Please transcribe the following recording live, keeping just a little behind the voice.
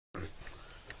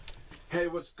Hey,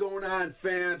 what's going on,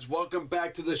 fans? Welcome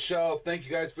back to the show. Thank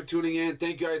you guys for tuning in.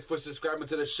 Thank you guys for subscribing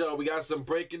to the show. We got some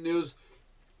breaking news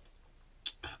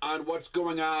on what's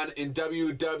going on in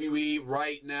WWE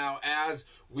right now as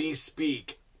we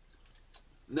speak.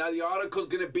 Now, the article is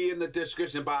going to be in the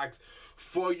description box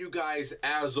for you guys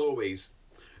as always.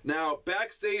 Now,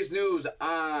 backstage news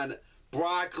on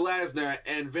Brock Lesnar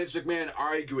and Vince McMahon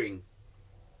arguing.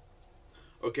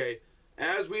 Okay.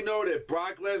 As we noted,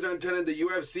 Brock Lesnar attended the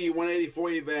UFC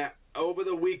 184 event over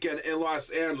the weekend in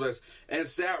Los Angeles and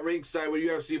sat ringside with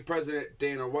UFC President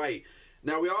Dana White.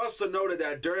 Now, we also noted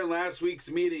that during last week's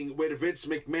meeting with Vince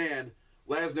McMahon,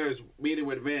 Lesnar's meeting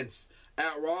with Vince,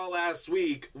 at Raw last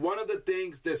week, one of the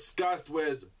things discussed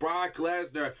was Brock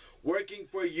Lesnar working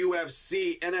for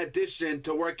UFC in addition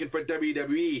to working for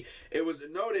WWE. It was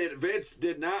noted Vince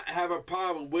did not have a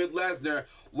problem with Lesnar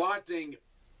wanting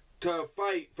to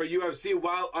fight for UFC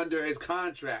while under his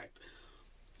contract.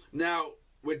 Now,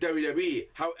 with WWE.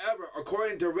 However,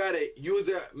 according to Reddit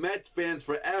user Mets Fans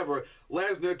Forever,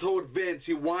 Lesnar told Vince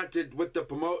he wanted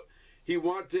to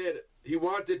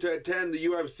attend the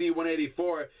UFC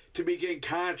 184 to begin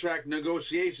contract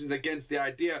negotiations against the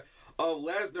idea of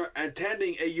Lesnar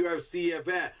attending a UFC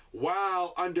event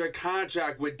while under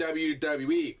contract with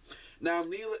WWE. Now,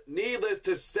 needless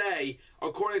to say,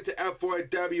 according to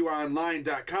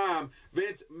F4WOnline.com,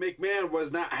 Vince McMahon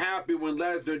was not happy when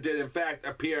Lesnar did in fact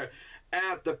appear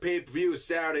at the pay-per-view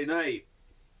Saturday night.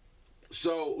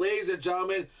 So, ladies and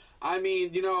gentlemen, I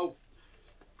mean, you know,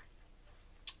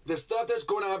 the stuff that's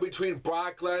going on between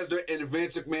Brock Lesnar and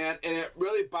Vince McMahon, and it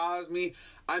really bothers me.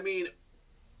 I mean,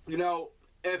 you know,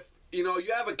 if you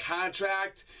have a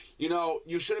contract,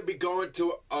 you shouldn't be going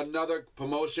to another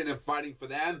promotion and fighting for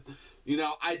them.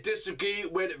 I disagree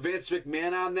with Vince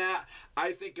McMahon on that.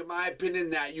 I think, in my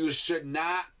opinion, that you should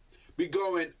not be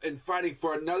going and fighting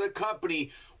for another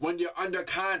company when you're under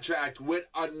contract with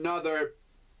another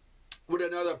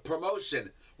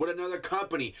promotion, with another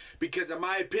company. Because, in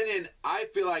my opinion, I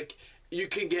feel like you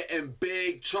can get in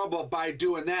big trouble by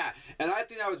doing that. And I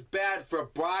think that was bad for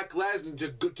Brock Lesnar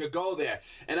to go there.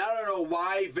 And I don't know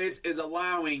why Vince is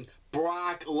allowing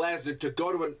Brock Lesnar to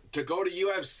go to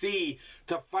UFC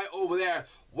to fight over there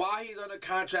while he's under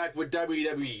contract with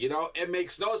WWE. It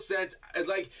makes no sense. It's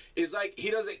like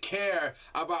he doesn't care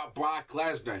about Brock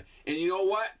Lesnar. And you know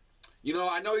what?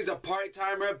 I know he's a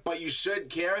part-timer, but you should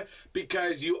care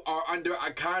because you are under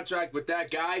a contract with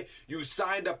that guy. You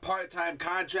signed a part-time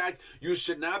contract. You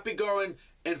should not be going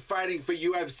and fighting for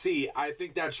UFC. I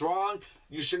think that's wrong.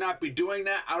 You should not be doing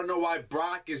that. I don't know why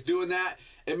Brock is doing that.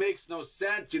 It makes no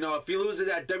sense. If he loses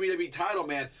that WWE title,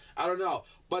 man, I don't know.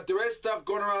 But there is stuff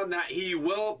going around that he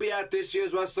will be at this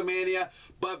year's WrestleMania,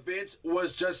 but Vince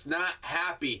was just not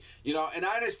happy. And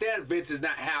I understand Vince is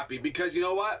not happy because you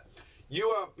know what?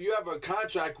 You have a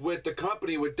contract with the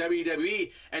company, with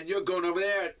WWE, and you're going over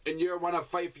there and you want to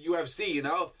fight for UFC,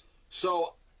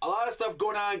 So, a lot of stuff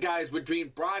going on, guys, between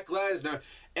Brock Lesnar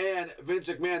and Vince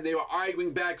McMahon. They were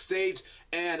arguing backstage,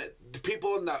 and the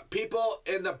people in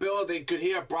the building could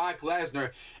hear Brock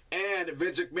Lesnar and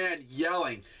Vince McMahon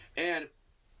yelling. And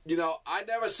I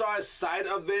never saw a side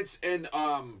of Vince and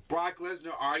Brock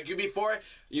Lesnar argue before.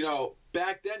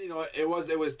 Back then, it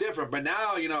was different. But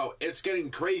now, it's getting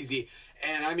crazy.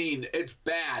 And, I mean, it's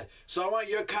bad. So I want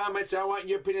your comments. I want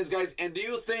your opinions, guys. And do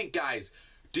you think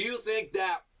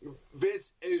that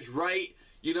Vince is right?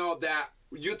 That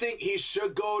you think he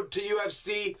should go to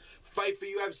UFC, fight for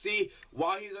UFC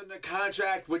while he's under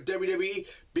contract with WWE?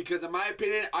 Because in my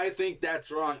opinion, I think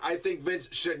that's wrong. I think Vince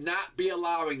should not be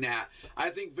allowing that. I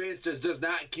think Vince just does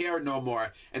not care no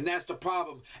more. And that's the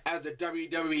problem as a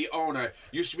WWE owner.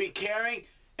 You should be caring,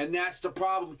 and that's the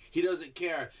problem. He doesn't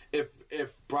care if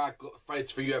Brock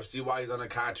fights for UFC while he's under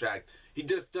contract. He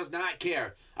just does not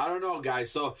care. I don't know,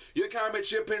 guys. So your comments,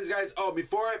 your opinions, guys. Oh,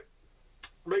 before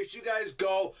make sure you guys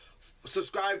go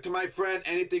subscribe to my friend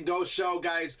Anything Goes show,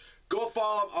 guys. Go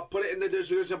follow him. I'll put it in the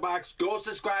description box. Go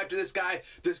subscribe to this guy.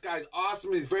 This guy's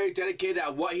awesome. He's very dedicated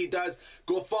at what he does.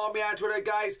 Go follow me on Twitter,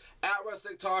 guys, at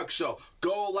Wrestling Talk Show.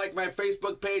 Go like my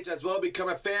Facebook page as well. Become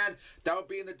a fan. That will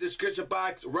be in the description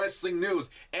box. Wrestling News.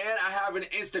 And I have an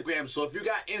Instagram. So if you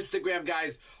got Instagram,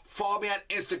 guys, follow me on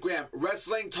Instagram.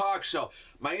 Wrestling Talk Show.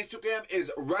 My Instagram is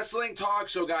Wrestling Talk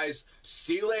Show, guys.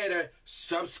 See you later.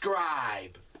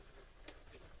 Subscribe.